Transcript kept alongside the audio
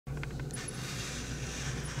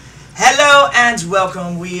And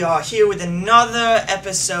welcome, we are here with another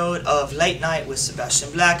episode of Late Night with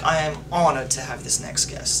Sebastian Black. I am honored to have this next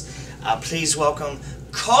guest. Please welcome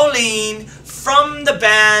Colleen from the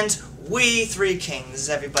band We Three Kings.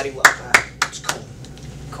 Everybody welcome. It's Colleen.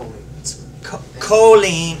 Colleen. It's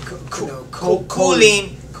Colleen.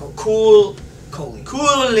 Colleen.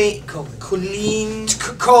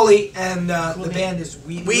 Colleen. And the band is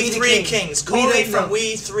We Three Kings. Colleen from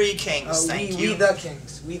We Three Kings. Thank you. We the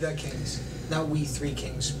Kings. We the Kings. Not We Three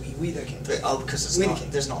Kings. We the Kings. Oh, because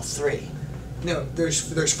there's not three. No,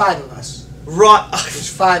 there's five of us. Right. There's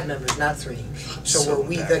five members, not three. So we're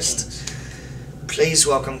We the Kings. Please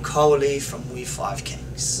welcome Colleen from We Five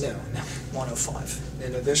Kings. No. 105.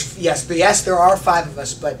 No, yes, there are five of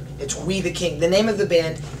us, but it's We the King. The name of the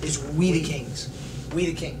band is We the Kings. We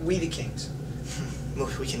the Kings.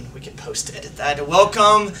 We can post edit that.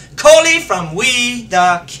 Welcome, Colleen from We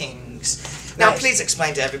the Kings. Now, please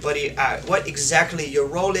explain to everybody what exactly your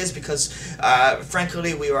role is, because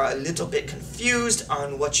frankly, we are a little bit confused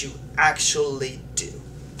on what you actually do.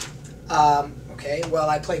 Okay. Well,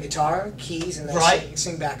 I play guitar, keys, and I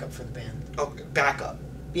sing backup for the band. Oh, backup.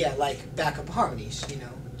 Yeah, like backup harmonies. You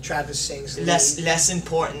know, Travis sings lead. Less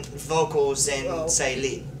important vocals than say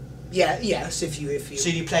lead. Yeah. Yes. If you. So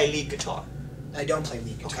you play lead guitar. I don't play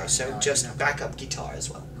lead guitar. Okay, so just backup guitar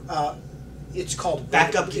as well. It's called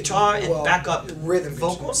backup guitar and backup rhythm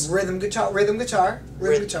vocals. Rhythm guitar. Wait,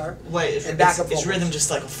 and backup vocals. Is rhythm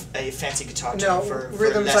just like a fancy guitar term no, for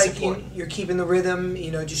rhythm's less like you're keeping the rhythm.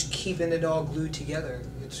 You know, just keeping it all glued together.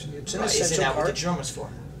 It's an essential Isn't that part. what the drummer's for?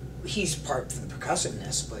 He's part for the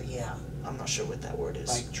percussiveness, but yeah. I'm not sure what that word is.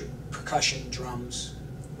 Like percussion, drums,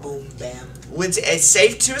 boom, bam. It's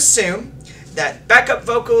safe to assume that backup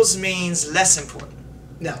vocals means less important.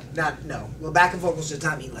 No. Well, backup vocals does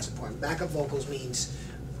not mean less important. Backup vocals means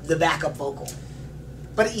the backup vocal.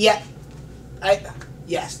 But yet,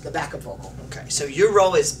 yes, the backup vocal. Okay, so your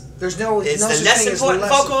role is the less important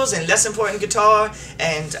vocals and less important guitar,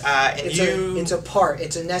 and it's a part.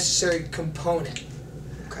 It's a necessary component.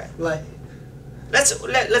 Okay. Like,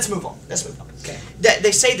 let's move on. Okay.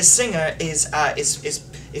 They say the singer is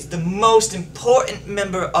the most important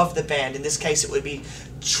member of the band. In this case, it would be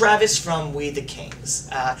Travis from We the Kings.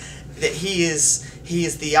 That he is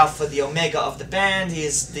the alpha, the omega of the band. He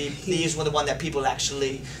is the one that people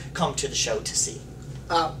actually come to the show to see.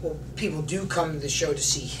 Well, people do come to the show to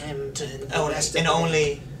see him.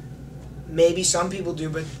 Only maybe some people do,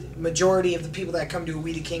 but majority of the people that come to a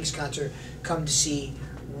We the Kings concert come to see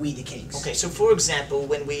We the Kings. Okay, so for example,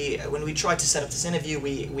 when we tried to set up this interview,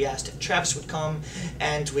 we asked if Travis would come,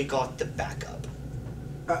 and we got the backup.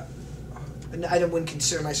 I wouldn't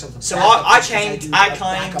consider myself a so backup. I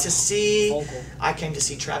came to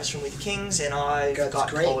see Travis from We the Kings, and I got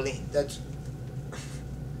Colleen.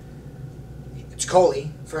 It's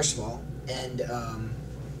Colleen, first of all, and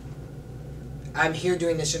I'm here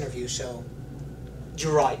doing this interview, so.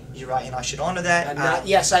 You're right, and I should honor that.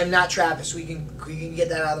 I'm not Travis. We can get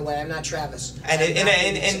that out of the way. I'm not Travis. And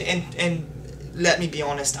let me be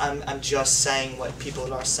honest. I'm just saying what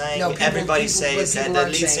people are saying. No, everybody says that the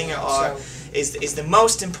lead singer is the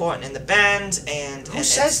most important in the band. And who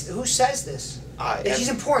says this? He's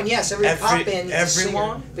important. Yes, every pop band needs a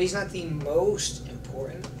singer, but he's not the most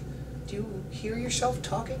important. Do you hear yourself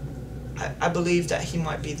talking? I believe that he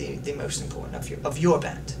might be the most important of your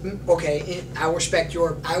band. Okay, I will respect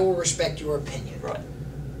your opinion. Right.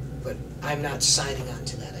 But I'm not signing on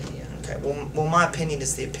to that idea. Okay. Well, my opinion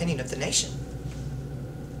is the opinion of the nation.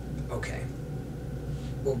 Okay.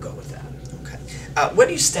 We'll go with that. Okay. Where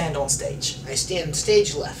do you stand on stage? I stand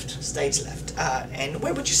stage left. Stage left. And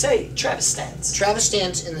where would you say Travis stands? Travis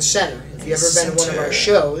stands in the center. If you've ever been to one of our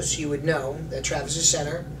shows, you would know that Travis is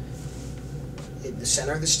center. In the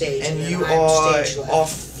center of the stage, and you I'm are stage left.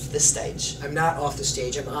 off the stage. I'm not off the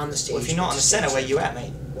stage. I'm on the stage. Well, if you're not on the center, where you at,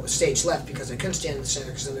 mate? Well, stage left, because I couldn't stand in the center,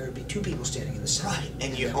 because then there would be two people standing in the center. Right,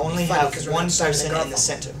 and you only have one person in the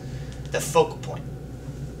center, the focal point.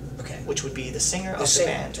 Okay. Which would be the singer of the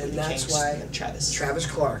band, and that's why Travis. Travis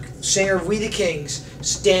Clark, singer of We the Kings,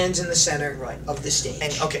 stands in the center of the stage.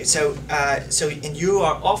 And okay, so and you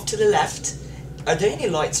are off to the left. Are there any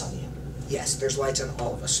lights on you? Yes, there's lights on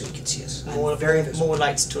all of us, so you can see us. More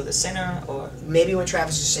lights to the center, or maybe when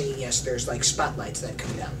Travis is singing, yes, there's like spotlights that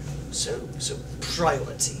come down. So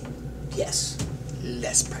priority. Yes.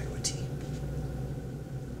 Less priority.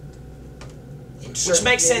 Which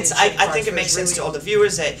makes sense. I think it makes sense to all the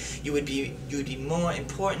viewers that you would be more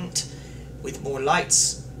important with more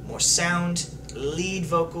lights, more sound, lead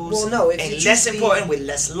vocals. Well, no, and less important with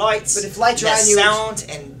less lights. But if lights are less on you, sound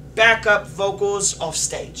and backup vocals off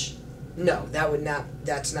stage. No,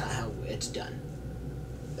 that's not how it's done.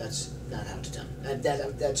 That's not how it's done.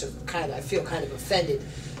 I feel kind of offended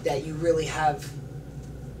that you really have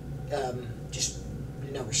just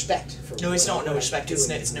no respect for. No, it's not no respect.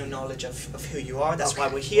 It's no knowledge of who you are. That's why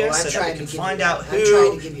we're here, well, so that we can find out I'm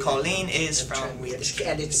who to give you Colleen is from We the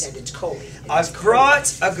Kings. And it's Colleen. I've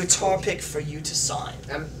brought a guitar pick for you to sign.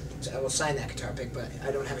 I will sign that guitar pick, but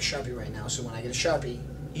I don't have a Sharpie right now. So when I get a Sharpie,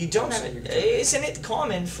 you don't have it. Isn't it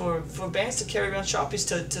common for bands to carry around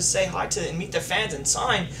Sharpies to say hi to and meet their fans and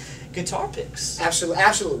sign guitar picks?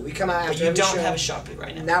 Absolutely. We come out after But you don't show. have a Sharpie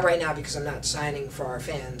right now. Not right now because I'm not signing for our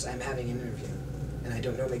fans. I'm having an interview, and I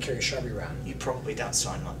don't normally carry a Sharpie around. You probably don't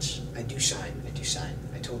sign much. I do sign.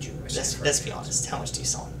 I told you. Let's be honest. How much do you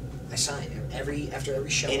sign? I sign after every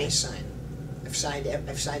show. I sign. I've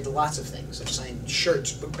signed lots of things. I've signed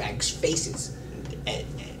shirts, book bags, faces.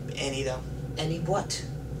 Any though? Any what?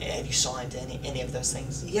 Have you signed any of those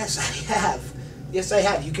things? Yes, I have. Yes, I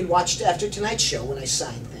have. You can watch after tonight's show when I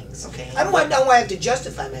sign things. Okay. I don't know why I have to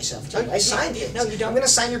justify myself to you. I signed it. No, you don't. I'm going to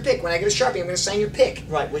sign your pick. When I get a Sharpie, I'm going to sign your pick.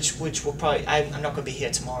 Right, which will probably... I'm not going to be here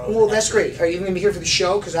tomorrow. Well, that's great. Are you going to be here for the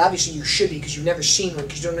show? Because obviously you should be, because you've never seen one,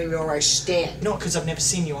 because you don't even know where I stand. No, because I've never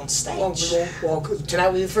seen you on stage. Well, tonight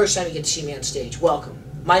will be the first time you get to see me on stage. Welcome.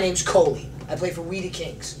 My name's Colleen. I play for We the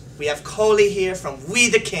Kings. We have Coley here from We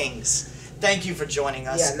the Kings. Thank you for joining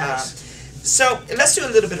us. Yeah, nice. So, let's do a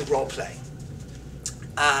little bit of role play.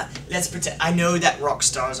 Let's pretend. I know that rock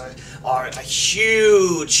stars are a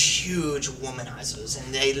huge womanizers,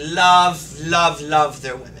 and they love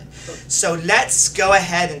their women. So let's go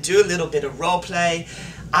ahead and do a little bit of role play.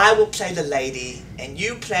 I will play the lady, and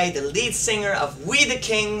you play the lead singer of We the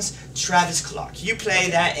Kings, Travis Clark. You play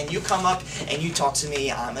that, and you come up and you talk to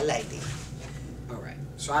me. I'm a lady. All right.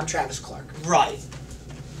 So I'm Travis Clark. Right.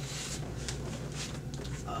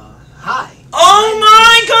 Hi. Oh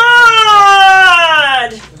my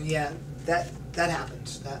God! Yeah, that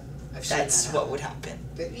happens. I've seen That's that what happen. would happen.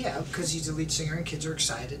 But yeah, because he's the lead singer and kids are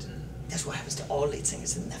excited. And That's what happens to all lead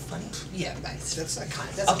singers. Isn't that funny? yeah, that's a kind.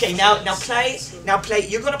 Okay, now play.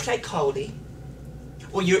 You're gonna play Coley.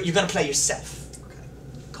 Well, you're gonna play yourself, Okay.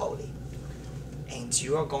 Coley, and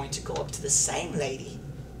you are going to go up to the same lady,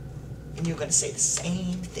 and you're gonna say the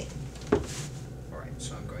same thing. All right.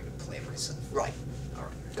 So I'm going to play myself. Right. All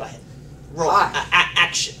right. Go ahead. Roll. Hi.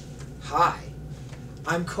 Action. Hi.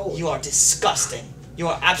 I'm Colleen. You are disgusting. You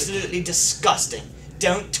are absolutely disgusting.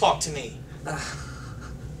 Don't talk to me.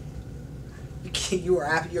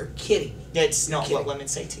 You're kidding me. It's You're not kidding. what women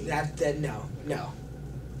say to you. No.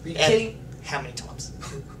 Are you And kidding? How many times?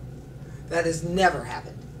 That has never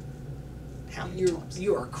happened. How many times?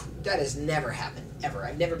 That has never happened ever.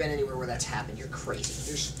 I've never been anywhere where that's happened. You're crazy.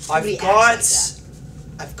 There's too I've many got acts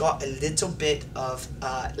I've got a little bit of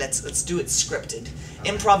let's do it scripted.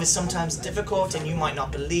 Improv is sometimes difficult, and you might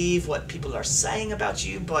not believe what people are saying about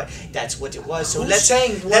you, but that's what it was. So let's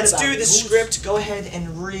do the script. Go ahead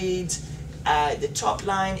and read. The top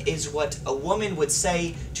line is what a woman would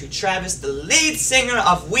say to Travis, the lead singer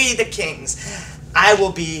of We the Kings. I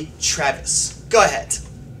will be Travis. Go ahead.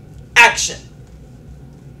 Action.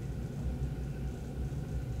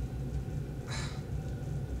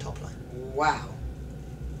 Top line. Wow.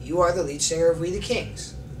 You are the lead singer of We the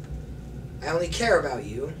Kings. I only care about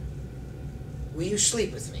you. Will you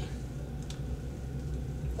sleep with me?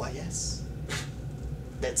 Why, yes.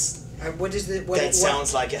 That's... What is the... That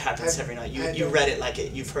sounds like it happens every night. You don't- read it like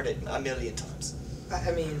it. You've heard it a million times.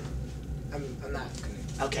 I mean, I'm not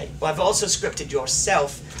gonna... Okay. Well, I've also scripted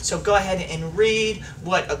yourself, so go ahead and read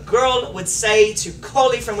what a girl would say to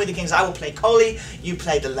Coley from We the Kings. I will play Coley. You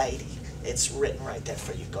play the lady. It's written right there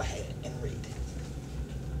for you. Go ahead and read.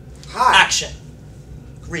 Hi. Action.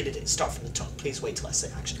 Read it. Start from the top. Please wait till I say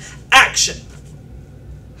action. Action.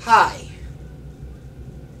 Hi.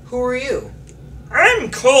 Who are you?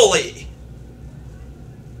 I'm Coley.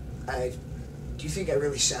 Do you think I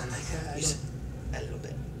really sound like that? Just a little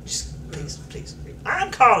bit. Just please. Read.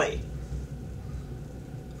 I'm Coley.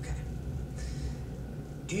 Okay.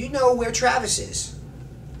 Do you know where Travis is?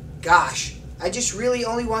 Gosh, I just really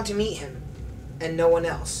only want to meet him, and no one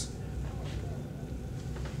else.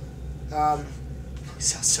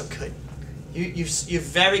 Sounds so good. You're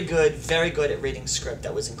very good at reading script.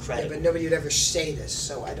 That was Yeah, incredible. but nobody would ever say this,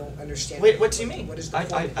 so I don't understand. Wait, what do you mean? What is the I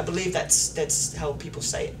point? believe that's how people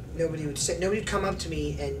say it. Nobody would come up to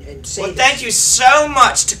me and say Well, this. thank you so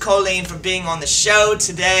much to Colleen for being on the show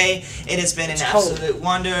today. It has been an absolute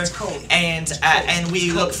wonder, It's Colleen. and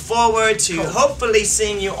we look forward to hopefully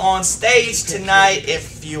seeing you on stage tonight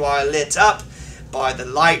if you are lit up by the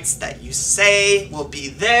lights that you say will be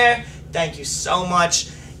there. Thank you so much.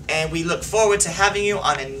 and we look forward to having you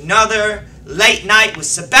on another late night with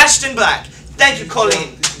Sebastian Black. Thank you,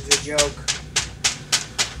 Colleen. This is a joke.